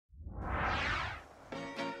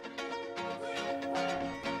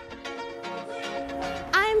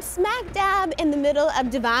I'm smack dab in the middle of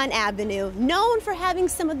Devon Avenue, known for having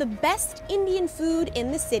some of the best Indian food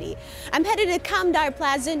in the city. I'm headed to Kamdar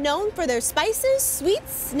Plaza, known for their spices,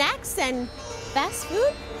 sweets, snacks, and fast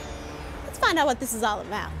food. Let's find out what this is all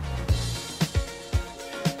about.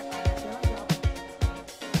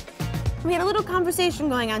 We had a little conversation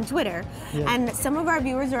going on Twitter, and some of our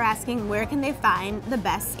viewers are asking where can they find the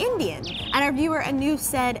best Indian. And our viewer Anu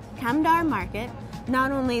said Kamdar Market,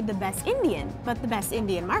 not only the best Indian, but the best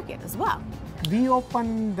Indian market as well. We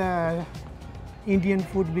opened the Indian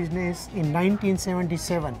food business in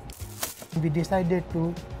 1977. We decided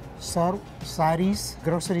to serve saris,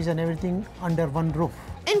 groceries and everything under one roof.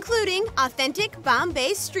 Including authentic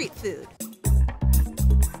Bombay street food.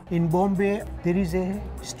 In Bombay, there is a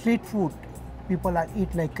street food. People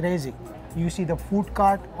eat like crazy. You see the food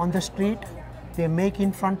cart on the street. They make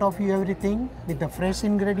in front of you everything with the fresh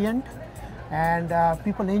ingredient, and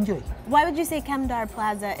people enjoy. Why would you say Kamdar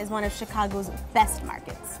Plaza is one of Chicago's best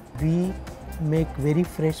markets? We make very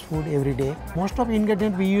fresh food every day. Most of the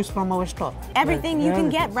ingredients we use from our store. Everything you can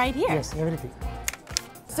get right here? Yes, everything.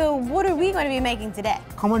 So what are we going to be making today?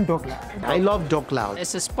 Common dokla. I love dokla.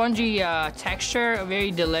 It's a spongy texture, very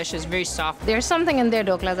delicious, very soft. There's something in their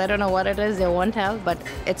doklas. I don't know what it is, they won't tell, but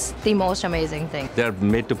it's the most amazing thing. They're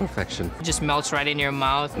made to perfection. It just melts right in your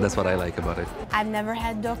mouth. That's what I like about it. I've never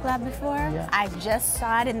had dokla before. Yeah. I just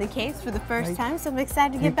saw it in the case for the first time, so I'm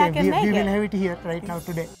excited to get back and make it. We will have it here right now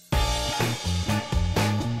today.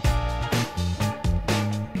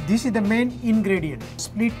 This is the main ingredient.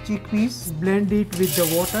 Split chickpeas, blend it with the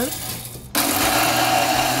water.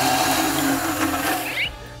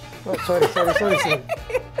 Oh, sorry.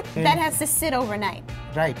 That has to sit overnight.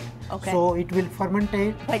 Right. Okay. So it will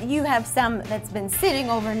fermentate. But you have some that's been sitting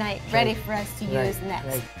overnight, ready for us to use next.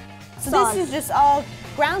 Right. So this is just all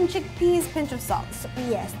ground chickpeas, pinch of salt.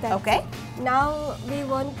 Yes, that's okay. It. Now we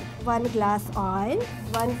want 1 glass oil,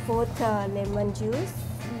 1/4 lemon juice,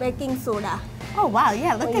 baking soda. Oh wow,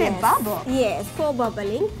 yeah, look at it bubble. Yes, for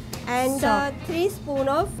bubbling. And 3 spoons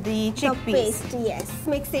of the chickpeas. Paste, yes.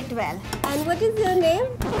 Mix it well. And what is your name?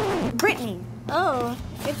 Brittney. Oh,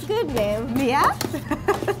 it's good name. Yeah?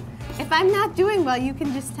 If I'm not doing well, you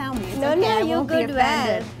can just tell me. It's no, okay. no, I you're won't good be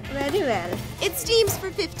well. Very well. It steams for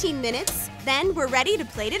 15 minutes, then we're ready to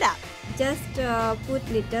plate it up. Just put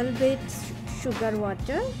little bit sugar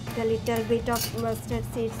water, a little bit of mustard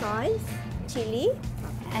seeds oil, chili,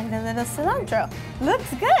 and a little cilantro. Looks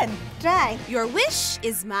good. Try. Your wish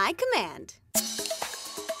is my command.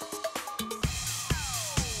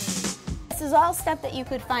 This is all stuff that you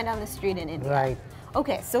could find on the street in India. Right.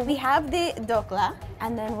 Okay, so we have the dokla,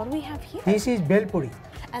 and then what do we have here? This is bel puri.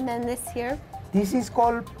 And then this here? This is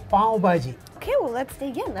called pav bhaji. Okay, well let's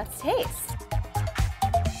dig in. Let's taste.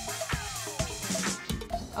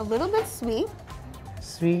 A little bit sweet.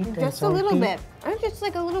 Sweet and just salty. A little bit. And just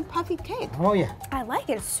like a little puffy cake. Oh yeah. I like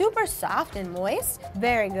it. It's super soft and moist.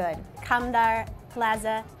 Very good. Kamdar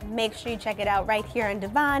Plaza. Make sure you check it out right here in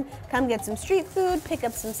Devon. Come get some street food, pick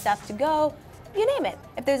up some stuff to go. You name it.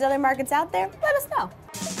 If there's other markets out there, let us know.